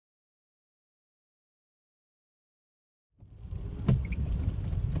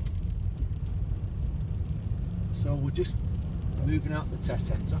So we're just moving out the test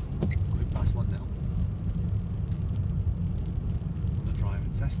centre, going past one now. On the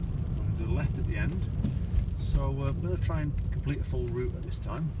driving test, we're going to do a left at the end. So we're going to try and complete a full route at this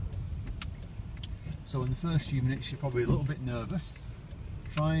time. So in the first few minutes you're probably a little bit nervous.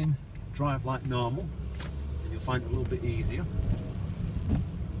 Try and drive like normal and you'll find it a little bit easier.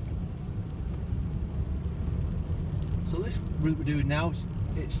 So this route we're doing now,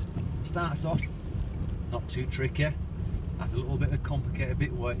 it starts off not too tricky, has a little bit of a complicated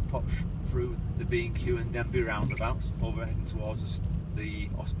bit where it pops through the B&Q and Denby roundabouts over heading towards the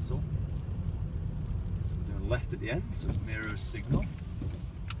hospital. So we're doing left at the end, so it's mirrors signal.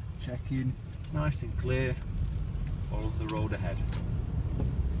 Checking, it's nice and clear, follow the road ahead.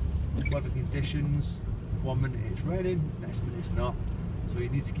 Weather conditions, 1 minute it's raining, next minute it's not, so you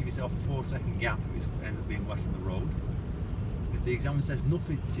need to give yourself a 4-second gap if it ends up being west on the road. If the examiner says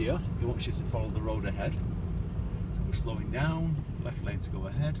nothing to you, he wants you to follow the road ahead. So we're slowing down, left lane to go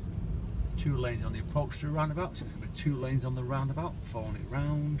ahead, 2 lanes on the approach to the roundabout, so it's going to be 2 lanes on the roundabout, following it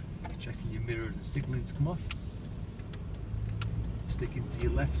round, checking your mirrors and signalling to come off. Sticking to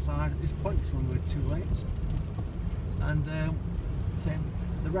your left side at this point, it's only going 2 lanes. And same,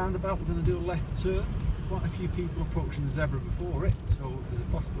 the roundabout, we're going to do a left turn. Quite a few people approaching the zebra before it, so there's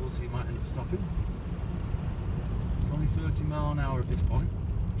a possibility you might end up stopping. It's only 30 miles an hour at this point.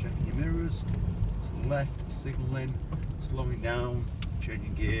 Checking your mirrors, to the left, signalling, slowing down,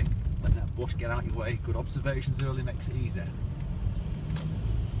 changing gear, letting that bush get out your way. Good observations early makes it easy.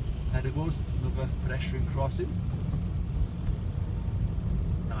 Ahead of us, another pedestrian crossing.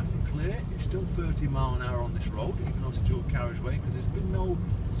 Nice and clear. It's still 30 miles an hour on this road, even though it's a dual carriageway, because there's been no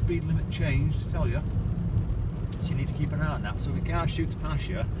speed limit change to tell you. So you need to keep an eye on that. So if a car shoots past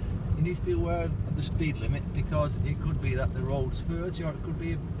you, you need to be aware of the speed limit, because it could be that the road's 30 or it could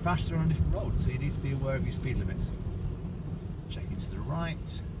be faster on a different road, so you need to be aware of your speed limits. Checking to the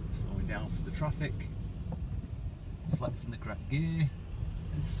right, slowing down for the traffic, selecting the correct gear.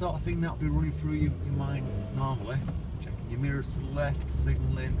 It's the sort of thing that'll be running through your mind normally. Checking your mirrors to the left,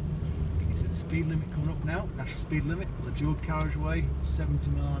 signalling. You can see the speed limit coming up now, national speed limit on the dual carriageway,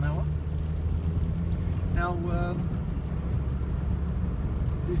 70 miles an hour. Now,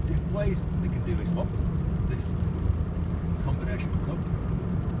 there's different ways they can do this this combination coming up.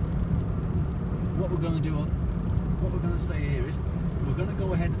 What we're going to say here is, we're going to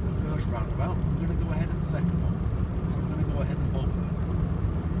go ahead at the first roundabout, we're going to go ahead at the second one. So we're going to go ahead and both of them.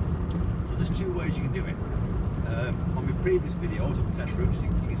 So there's 2 ways you can do it. On my previous videos on the test routes, you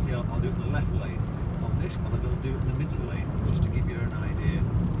can see I'll do it in the left lane. On this one, I'm going to do it in the middle lane, just to give you an idea.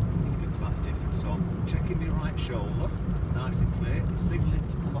 It looks slightly different. So I'm checking my right shoulder, it's nice and clear, signalling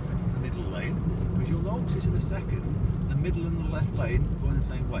to pull off into the middle lane, because you'll notice in a second, the middle and the left lane go in the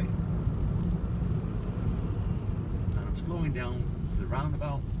same way. And I'm slowing down to the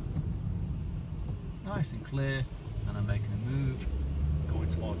roundabout. It's nice and clear, and I'm making a move, going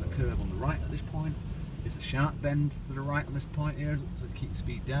towards the curve on the right at this point. It's a sharp bend to the right on this point here, so keep the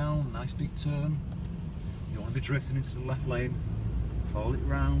speed down, nice big turn. You don't want to be drifting into the left lane, follow it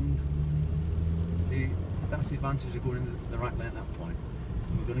round. See, that's the advantage of going in the right lane at that point.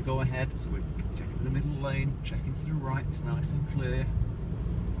 And we're going to go ahead, so we're checking the middle lane, checking to the right, it's nice and clear.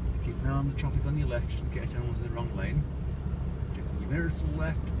 Keep an eye on the traffic on your left, just in case anyone's in the wrong lane. Checking your mirrors to the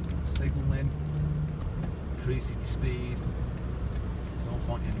left, signalling, increasing your speed. No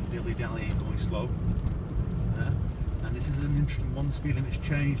point in dilly-dallying, going slow. And this is an interesting one, the speed limit's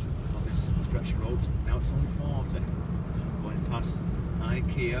changed on this stretch of road. Now it's only 40. Going past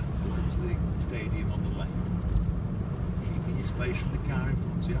IKEA, going up to the stadium on the left. Keeping your space from the car in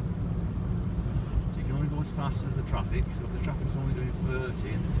front of you. So you can only go as fast as the traffic. So if the traffic's only doing 30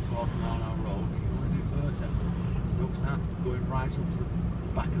 and it's a 40 mile an hour road, you can only do 30. So don't start going right up to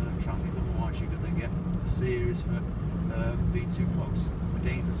the back of the traffic, otherwise you're going to get a series for being too close. We're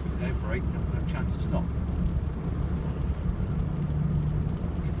dangerous with their brake, not going to have a chance to stop.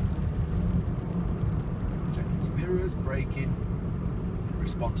 Checking your mirrors, braking in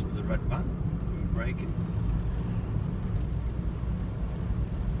response to the red van, we're braking.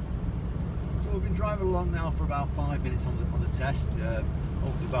 So we've been driving along now for about 5 minutes on the test.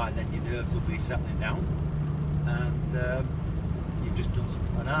 Hopefully by then your nerves will be settling down, and you've just done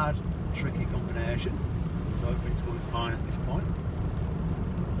an hard, tricky combination. So everything's going fine at this point.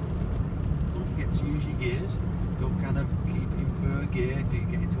 Don't forget to use your gears. Don't kind of keep in 3rd gear if you're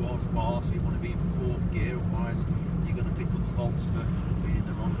getting towards 4th, so you want to be in 4th gear, otherwise you're going to pick up faults for being in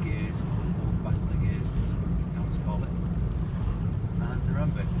the wrong gears, or back on the gears, as Italians call it. And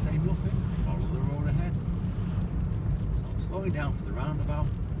remember, if they say nothing, follow the road ahead. So I'm slowing down for the roundabout.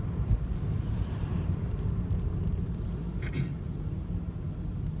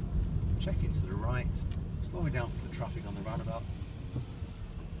 checking to the right, slowing down for the traffic on the roundabout.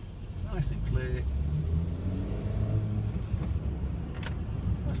 It's nice and clear.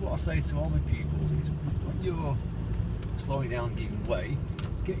 That's what I say to all my pupils, is when you're slowing down, giving way,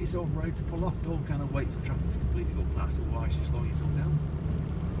 get yourself ready to pull off. Don't kind of wait for the traffic to completely go past, otherwise you're slowing yourself down.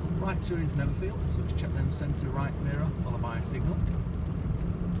 Right turnings never fail, so just check them centre right mirror, follow my signal.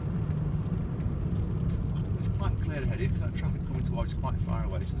 It's quite clear ahead here because that traffic coming towards is quite far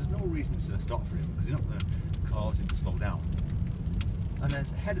away, so there's no reason to stop for him because you're not going to cause him to slow down. And then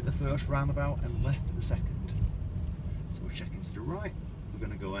head at the first roundabout and left at the second. So we're checking to the right, we're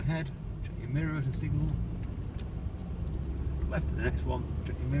going to go ahead, check your mirrors and signal. Left at the next one,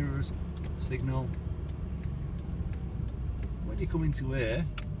 check your mirrors, signal. When you come into here,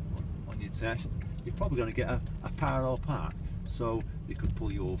 on your test, you're probably going to get a parallel park. So they could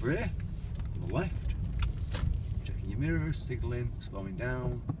pull you over here, on the left, checking your mirrors, signalling, slowing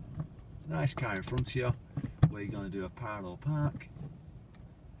down. Nice car in front of you, where you're going to do a parallel park.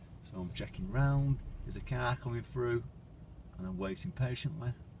 So I'm checking round, there's a car coming through, and I'm waiting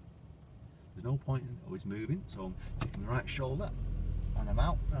patiently. There's no point in always moving, so I'm checking the right shoulder, and I'm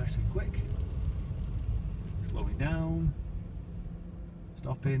out nice and quick. Slowing down,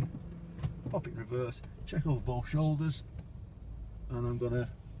 stopping, pop it in reverse, check over both shoulders, and I'm going to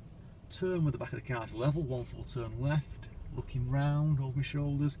turn with the back of the car to level, one full turn left, looking round over my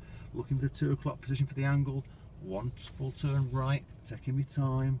shoulders, looking for the 2 o'clock position for the angle, one full turn right, taking my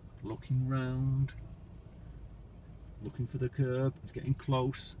time, looking round, looking for the curb, it's getting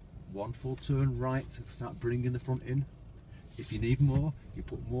close, one full turn right to start bringing the front in. If you need more, you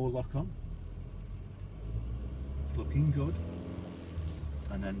put more lock on. It's looking good.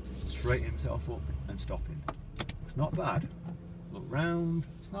 And then straighten himself up and stopping. It's not bad. Look round,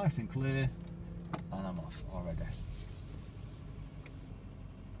 it's nice and clear, and I'm off already.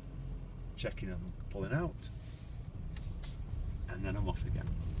 Checking them, pulling out, and then I'm off again.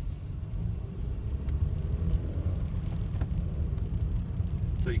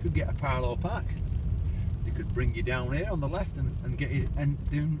 So you could get a parallel park. They could bring you down here on the left and get you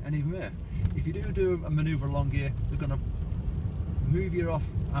doing anything there. If you do a manoeuvre along here, they're going to move you off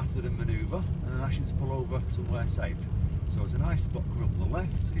after the manoeuvre and then ask you to pull over somewhere safe. So it's a nice spot coming up on the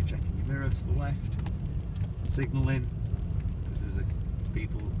left, so you're checking your mirrors to the left, signalling, because there's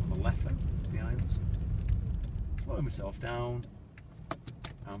people on the left behind us. Slowing myself down,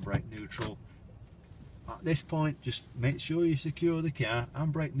 handbrake neutral. At this point, just make sure you secure the car,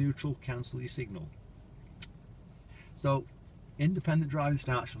 handbrake neutral, cancel your signal. So independent driving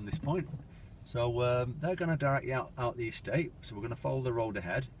starts from this point. So they're going to direct you out the estate, so we're going to follow the road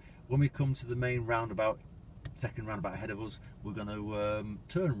ahead. When we come to the main roundabout, second roundabout ahead of us, we're going to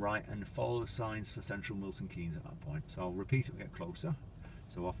turn right and follow the signs for Central Milton Keynes at that point. So I'll repeat it, we get closer.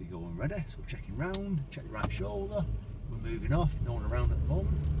 So off we go and ready. So we're checking round, check the right shoulder, we're moving off, no one around at the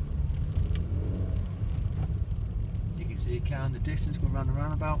moment. You can see a car in the distance going around the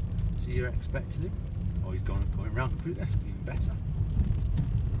roundabout, so you're expecting him. Oh, he's going round completely, that's even better.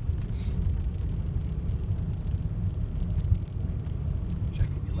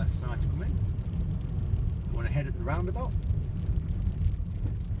 Checking your left side to come in. Going ahead at the roundabout.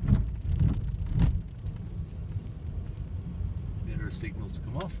 Mirror signal to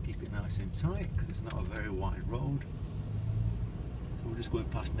come off, keep it nice and tight because it's not a very wide road. So we're just going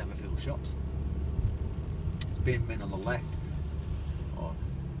past Neverfield shops. There's bin men on the left, or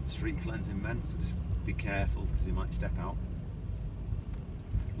street cleansing men, so just be careful because they might step out.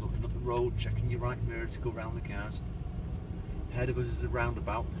 Looking up the road, checking your right mirror to go around the cars. Ahead of us is a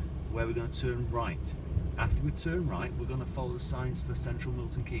roundabout where we're going to turn right. After we turn right, we're going to follow the signs for Central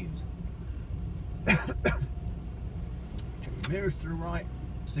Milton Keynes. Check your mirrors to the right,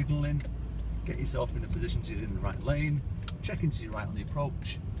 signalling, get yourself in a position to be in the right lane, checking to your right on the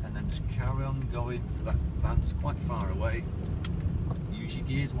approach, and then just carry on going because that van's quite far away. Use your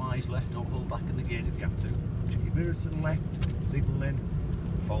gears wisely, don't hold back in the gears if you have to. Check your mirrors to the left, signalling,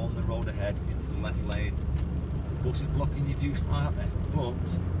 following the road ahead into the left lane. The bus is blocking your view slightly, but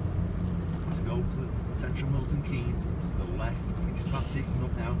to go to Central Milton Keynes, it's to the left. You can just about see it coming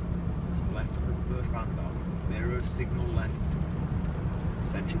up now. To the left of the first roundabout. Mirrors, signal left.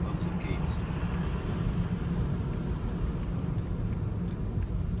 Central Milton Keynes.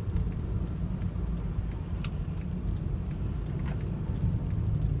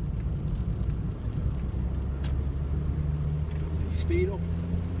 Did you speed up?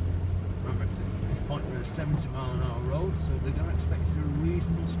 Remember, at this point we're at a 70-mile-an-hour road, so they're going to expect a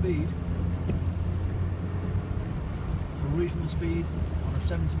reasonable speed. Reasonable speed on a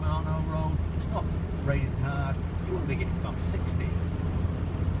 70-mile-an-hour road. It's not raining hard, you won't be getting to about 60.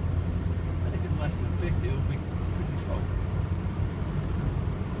 less than 50, it'll be pretty slow.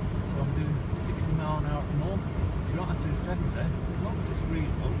 So I'm doing 60 mile an hour at the moment. You don't have to do 70, as long as it's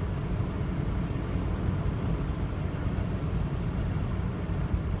reasonable.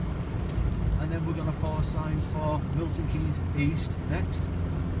 And then we're going to follow signs for Milton Keynes East next.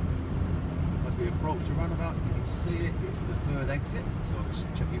 As we approach the roundabout, you can see it, it's the third exit. So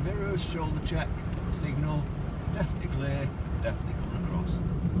check your mirrors, shoulder check, signal, definitely clear, definitely coming across.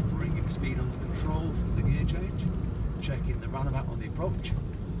 Bringing the speed under control for the gear change. Checking the roundabout on the approach.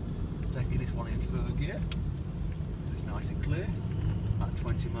 Taking this one in third gear. So it's nice and clear at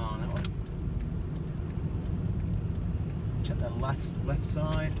 20 mile an hour. Check the left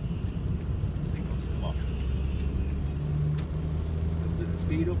side. Signal to come off. Building the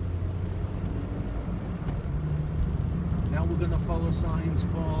speed up. Now we're going to follow signs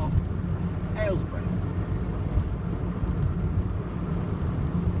for Aylesbury.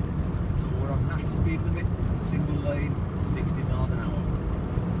 So we're on national speed limit, single lane, 60 miles an hour.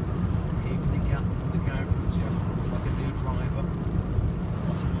 Keeping the gap from the car in front of you, looks like a new driver,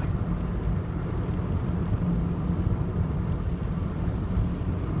 possibly.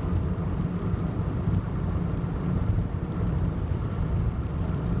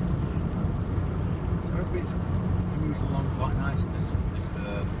 So everything's cruising along quite nice in this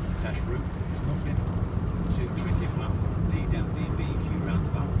test route. There's nothing too tricky apart from the B&Q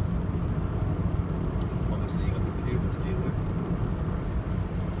roundabout. Obviously you've got the maneuver to deal with.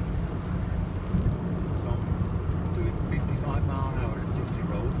 So I'm doing 55 mile an hour in a 60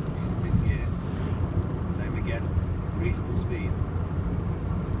 road, fifth gear. Same again, reasonable speed.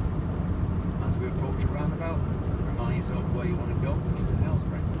 As we approach a roundabout, remind yourself where you want to go, which is in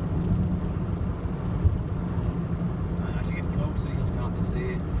Aylesbury. And as you get closer, you'll start to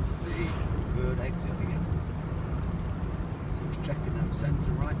see it's the third exit again. So just checking them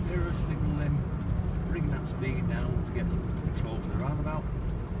centre right mirrors, signalling, bringing that speed down to get some control for the roundabout.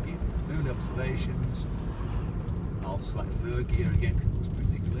 Get early observations. I'll select third gear again because it looks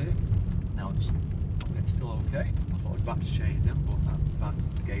pretty clear. Now it's still okay. I thought I was about to change them, but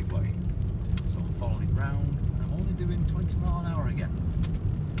that gave way. So I'm following it round, and I'm only doing 20 mile an hour again.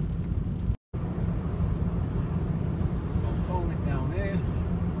 So I'm following it down here,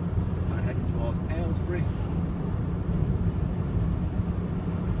 and I'm heading towards Aylesbury.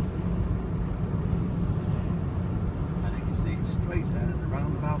 And you can see it's straight ahead at the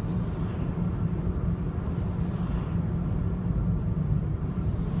roundabout.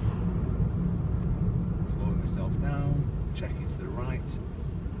 Slowing myself down, checking to the right.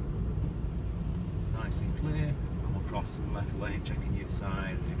 Nice and clear. Come across to the left lane, checking your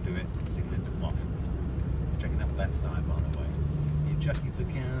side as you do it, signalling to come off. So checking that left side, by the way. You're checking for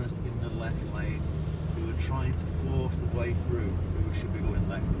cars in the left lane who are trying to force the way through, who should be going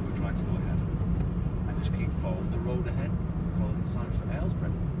left, who are trying to go ahead. And just keep following the road ahead, following the signs for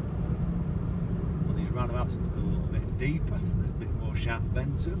Aylesbury. Well, these roundabouts look a little bit deeper, so there's a bit more sharp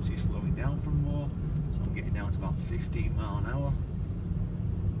bend to them, so you're slowing down from more. So I'm getting down to about 15 mile an hour.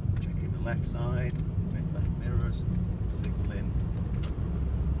 Checking the left side, left mirrors, signalling.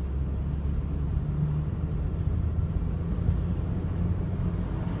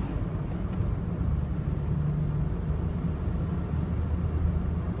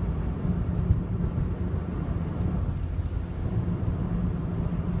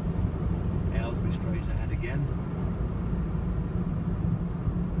 Aylesbury straight ahead again.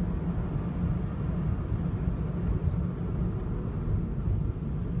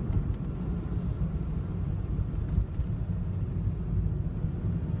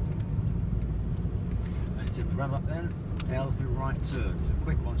 In the roundabout then, Aylesbury right turn. It's a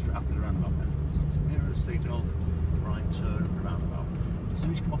quick one straight after the roundabout then. So it's mirror signal, right turn at the roundabout. As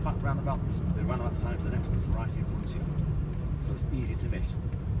soon as you come off that roundabout, the roundabout sign for the next one is right in front of you. So it's easy to miss.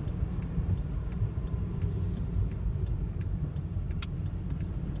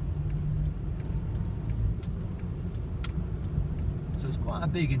 So it's quite a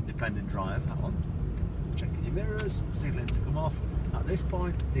big independent drive, that one. Checking your mirrors, signalling to come off. At this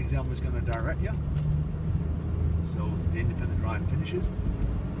point, the examiner's going to direct you. So the independent drive finishes.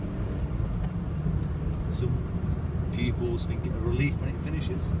 Some pupils think it a relief when it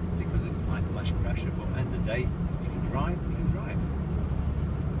finishes because it's like less pressure, but at the end of the day, if you can drive, you can drive.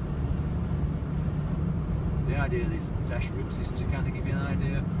 The idea of these test routes is to kind of give you an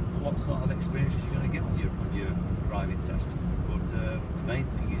idea of what sort of experiences you're going to get on your driving test. But the main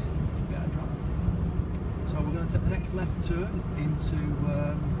thing is you better drive. So we're going to take the next left turn into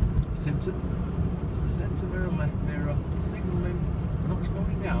Simpson. So the centre mirror, left mirror, signalling. We're not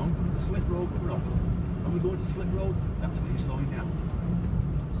slowing down, but there's a slip road coming up. When we go into slip road, that's when you're slowing down.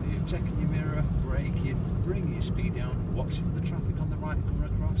 So you're checking your mirror, braking, bringing your speed down, watch for the traffic on the right coming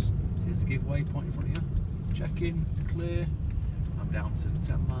across. So there's a give way point in front of you. Checking, it's clear. I'm down to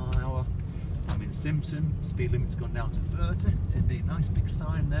 10 mile an hour. I'm in Simpson, speed limit's gone down to 30. It's a big, nice big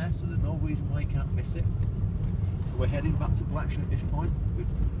sign there, so there's no reason why you can't miss it. So we're heading back to Bletchley at this point. We've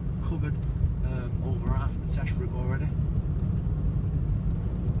covered over half the test route already.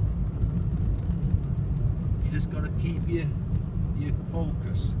 You just got to keep your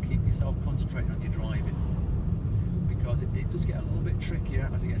focus, keep yourself concentrating on your driving, because it does get a little bit trickier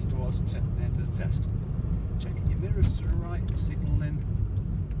as it gets towards the end of the test. Checking your mirrors to the right, signalling.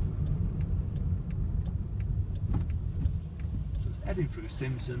 So it's heading through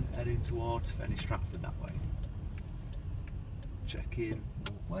Simpson, heading towards Fenny Stratford that way. Checking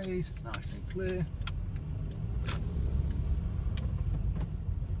all ways, nice and clear.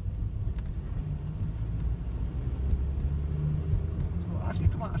 So as we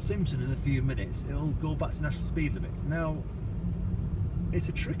come out of Simpson in a few minutes, it'll go back to national speed limit. Now, it's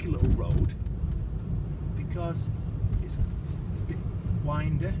a tricky little road because it's a bit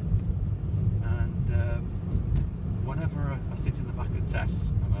windy, and whenever I sit in the back of the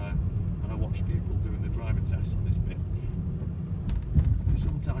tests and I watch people doing the driving tests on this bit, they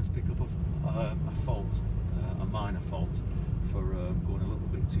sometimes pick up a fault, a minor fault, for going a little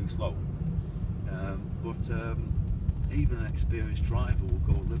bit too slow. But even an experienced driver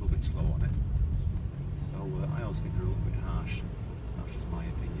will go a little bit slow on it. So I always think they're a little bit harsh. That's just my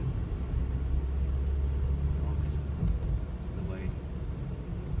opinion. It's the way.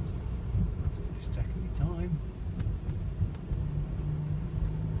 So just checking your time.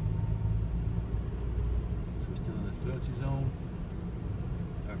 So we're still in the 30 zone.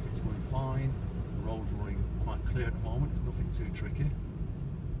 Everything's going fine. The road's running quite clear at the moment. There's nothing too tricky.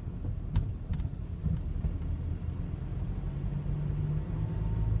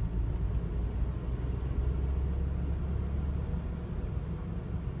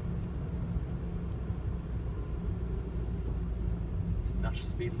 National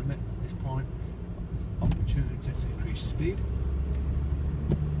speed limit at this point. Opportunity to increase speed.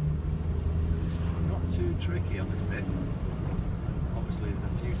 It's not too tricky on this bit. Obviously there's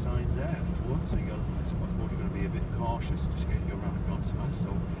a few signs there at front, so I suppose you're going to be a bit cautious just in case you go around the corners fast. So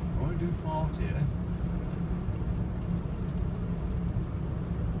we're only doing 40 here.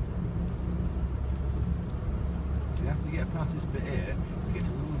 So after you get past this bit here, it gets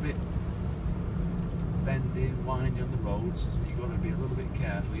a little bit bendy, windy on the roads, so you've got to be a little bit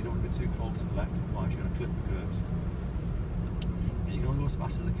careful. You don't want to be too close to the left, otherwise you're going to clip the curbs. And you can only go as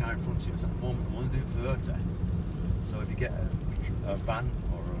fast as the car in front of you. So at the moment I'm only doing 30. So if you get a van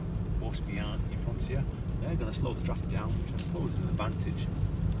or a bus behind in front of you, they're going to slow the traffic down, which I suppose is an advantage.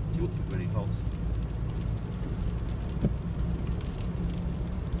 So you won't pick up any faults.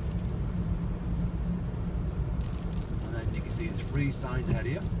 And then you can see there's 3 signs ahead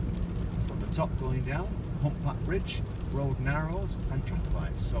of you. From the top going down, humpback bridge, road narrows, and traffic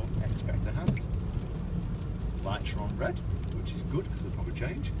lights. So expect a hazard. Lights are on red, which is good because they'll probably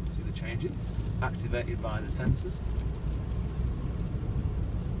change. See they're changing. Activated by the sensors.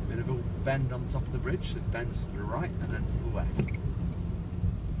 Bit of a bend on top of the bridge, so it bends to the right and then to the left.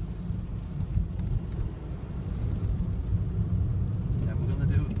 Then we're going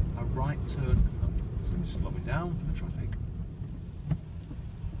to do a right turn coming up. So we're just slowing down for the traffic.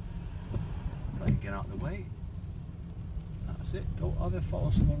 Let you get out of the way. That's it. Don't ever follow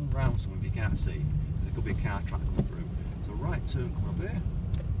someone around someone if you can't see. There could be a car trying to come through. So right turn coming up here.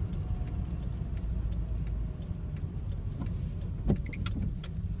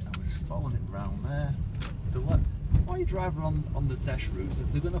 And we're just following it round there. While you're driving on the test routes,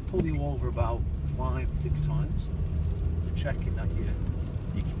 they're going to pull you over about 5-6 times. They're checking that you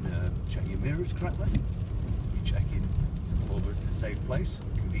can check your mirrors correctly. You're checking to pull over in a safe place,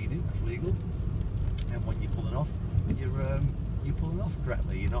 convenient, legal. And when you're pulling off, you're pulling off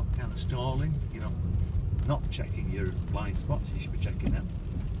correctly. You're not kind of stalling. You're not checking your blind spots. You should be checking them.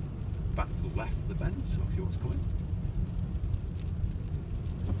 Back to the left of the bend, so see what's coming.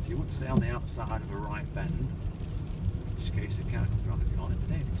 So you wouldn't stay on the outside of a right bend, just in case the car comes around the corner.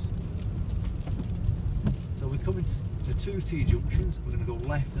 It's dangerous. So we're coming to 2 T-junctions. We're going to go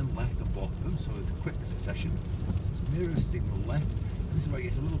left and left on both of them, so it's a quick succession. So it's mirror signal left. And this is where it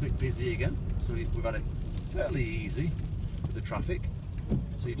gets a little bit busy again. So we've had it fairly easy with the traffic.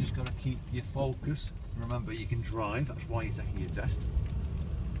 So you just got to keep your focus. Remember, you can drive. That's why you're taking your test.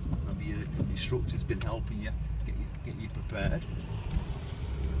 Remember, your instructor's been helping you get you prepared.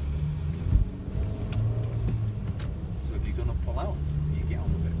 So if you're going to pull out, you get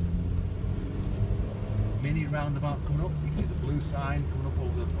on with it. mini roundabout coming up. You can see the blue sign coming up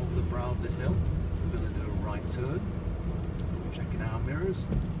over the brow of this hill. We're going to do a right turn. So we're checking our mirrors.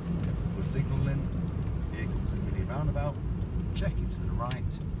 We're signalling. Here comes the mini roundabout. Checking to the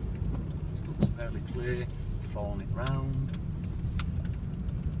right. This looks fairly clear. Following it round.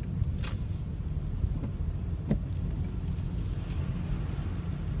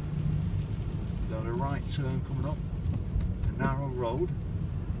 Got a right turn coming up. It's a narrow road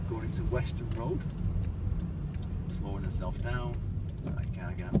going into Western Road. Slowing herself down. Let that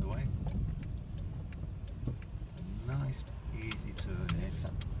car get out of the way. A nice easy turn here. It's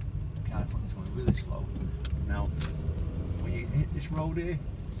that car is going really slow. Now when you hit this road here,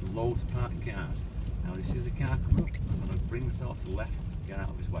 it's low to park cars. Now this is a car coming up. I'm going to bring myself to the left, get out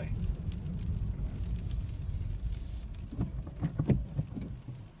of his way.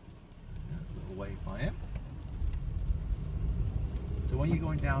 Wave by him. So when you're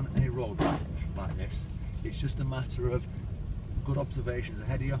going down any road like this, it's just a matter of good observations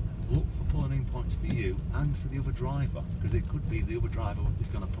ahead of you. Look for pulling in points for you and for the other driver, because it could be the other driver is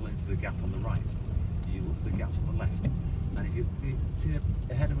going to pull into the gap on the right. You look for the gaps on the left, and if you see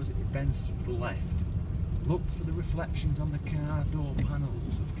ahead of us it bends to the left, look for the reflections on the car door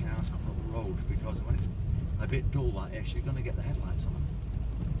panels of cars coming up the road, because when it's a bit dull like this, you're going to get the headlights on them.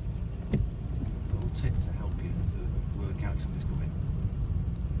 Tip to help you to work out if somebody's coming.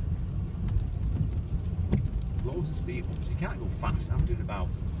 There's loads of speed bumps. You can't go fast. I'm doing about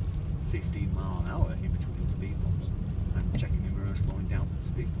 15 miles an hour in between speed bumps and checking my mirror, slowing down for the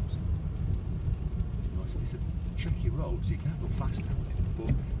speed bumps. You know, it's a tricky road, so you can't go fast down it.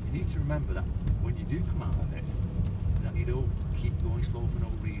 But you need to remember that when you do come out of it, that you don't keep going slow for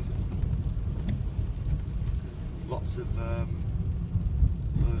no reason. Lots of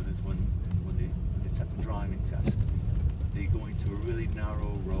learners when they take the driving test, they go into a really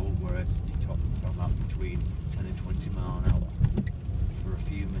narrow road where it's you're talking about between 10 and 20 miles an hour for a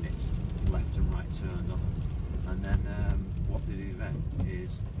few minutes, left and right turns on them, and then what they do then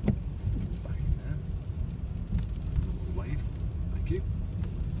is back in there, wave, thank you,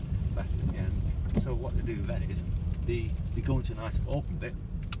 left again. So what they do then is they go into a nice open bit,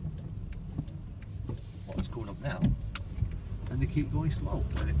 what's coming up now, and they keep going slow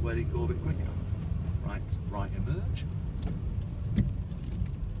where they go a bit quicker. Right emerge.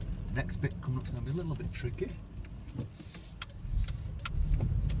 Next bit coming up is going to be a little bit tricky.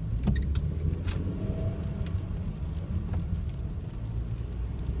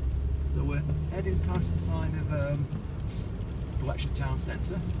 So we're heading past the sign of Bletchley Town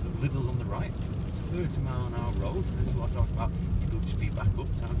Centre. The Lidl's on the right. It's a 30 mile an hour road. This is what I talked about. You go to speed back up.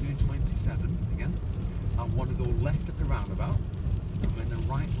 So I'm doing 27 again. I want to go left at the roundabout. I'm in the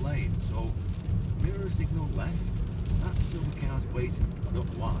right lane. So mirror signal left, that silver car's waiting, I don't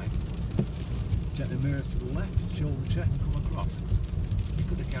know why. Check the mirrors to the left, shoulder check and come across.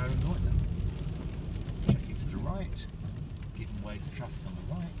 Pick up the car and go it then. Checking to the right, giving way to traffic on the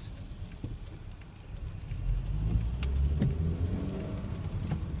right.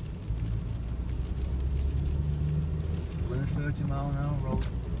 Still in a 30 mile an hour road.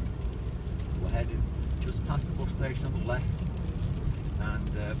 We're heading just past the bus station on the left. And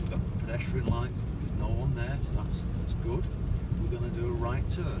we've got pedestrian lights, there's no one there, so that's good. We're going to do a right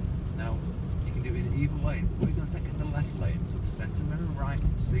turn. Now, you can do it in either lane, but we're going to take it in the left lane, so the centre mirror right,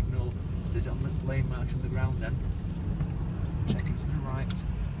 signal, says it on the lane marks on the ground then. Checking to the right.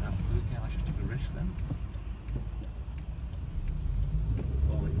 Now, blue car, I just took a risk then.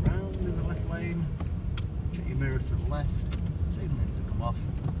 Follow it round in the left lane, check your mirrors to the left, signalling to come off.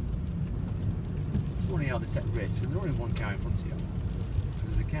 It's funny how they take risks, and there's only one car in front of you.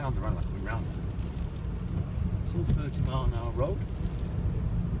 There's a car on the roundabout coming round. Still 30 mile an hour road,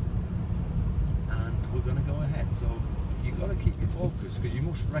 and we're going to go ahead. So you've got to keep your focus, because you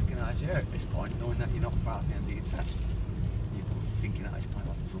must recognise your area at this point, knowing that you're not far at the end of your test. You're probably thinking at this point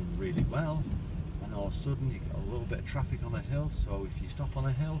I've done really well, and all of a sudden you get a little bit of traffic on a hill. So if you stop on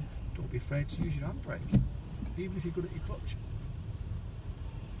a hill, don't be afraid to use your handbrake, even if you're good at your clutch.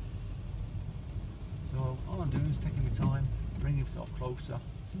 So all I'm doing is taking my time, bringing himself closer,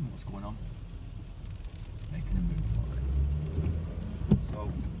 seeing what's going on, making a move for it.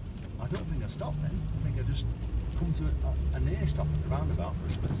 So I don't think I stop then. I think I just come to a near stop at the roundabout for a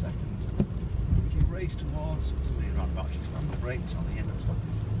split second. If you race towards somebody's roundabout, you slam the brakes on, you end up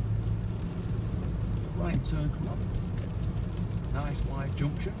stopping. Right turn come up. Nice wide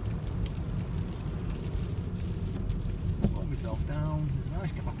junction. Slow myself down. There's a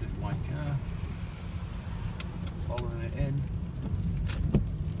nice gap after this white car. Following it in.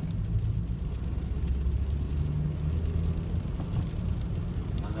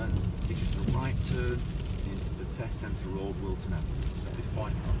 And then it's just a right turn Test Centre Road, Wilton Avenue. So at this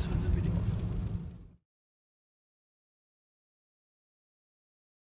point I'll turn the video off.